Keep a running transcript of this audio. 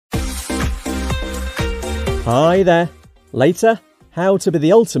Hi there. Later, how to be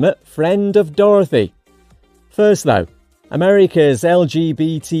the ultimate friend of Dorothy. First though, America's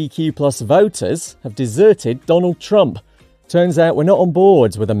LGBTQ+ voters have deserted Donald Trump. Turns out we're not on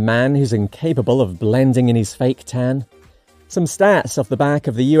board with a man who's incapable of blending in his fake tan. Some stats off the back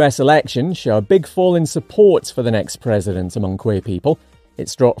of the US election show a big fall in support for the next president among queer people.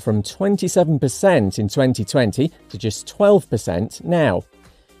 It's dropped from 27% in 2020 to just 12% now.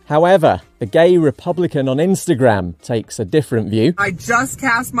 However, the gay Republican on Instagram takes a different view. I just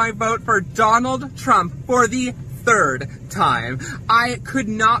cast my vote for Donald Trump for the third time. I could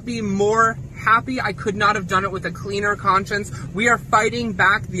not be more happy. I could not have done it with a cleaner conscience. We are fighting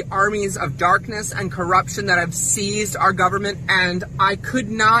back the armies of darkness and corruption that have seized our government, and I could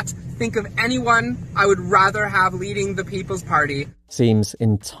not think of anyone I would rather have leading the People's Party. Seems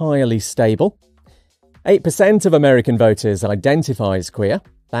entirely stable. 8% of American voters identify as queer.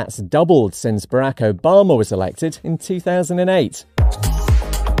 That's doubled since Barack Obama was elected in 2008.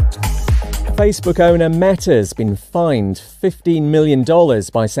 Facebook owner Meta's been fined $15 million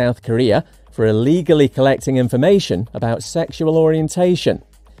by South Korea for illegally collecting information about sexual orientation.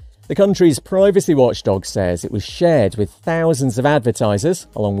 The country's privacy watchdog says it was shared with thousands of advertisers,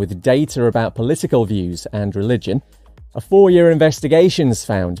 along with data about political views and religion. A 4-year investigation's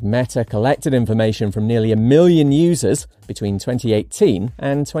found Meta collected information from nearly 1 million users between 2018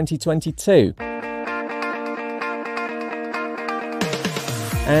 and 2022.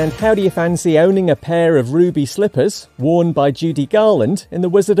 And how do you fancy owning a pair of ruby slippers worn by Judy Garland in The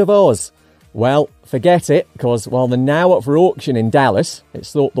Wizard of Oz? Well, forget it, because while they're now up for auction in Dallas,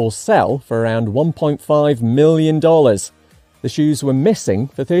 it's thought they'll sell for around $1.5 million. The shoes were missing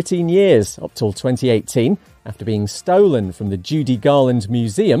for 13 years, up till 2018, after being stolen from the Judy Garland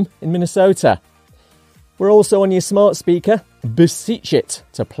Museum in Minnesota. We're also on your smart speaker. Beseech it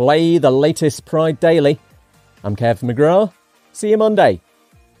to play the latest Pride Daily. I'm Kev McGrath. See you Monday.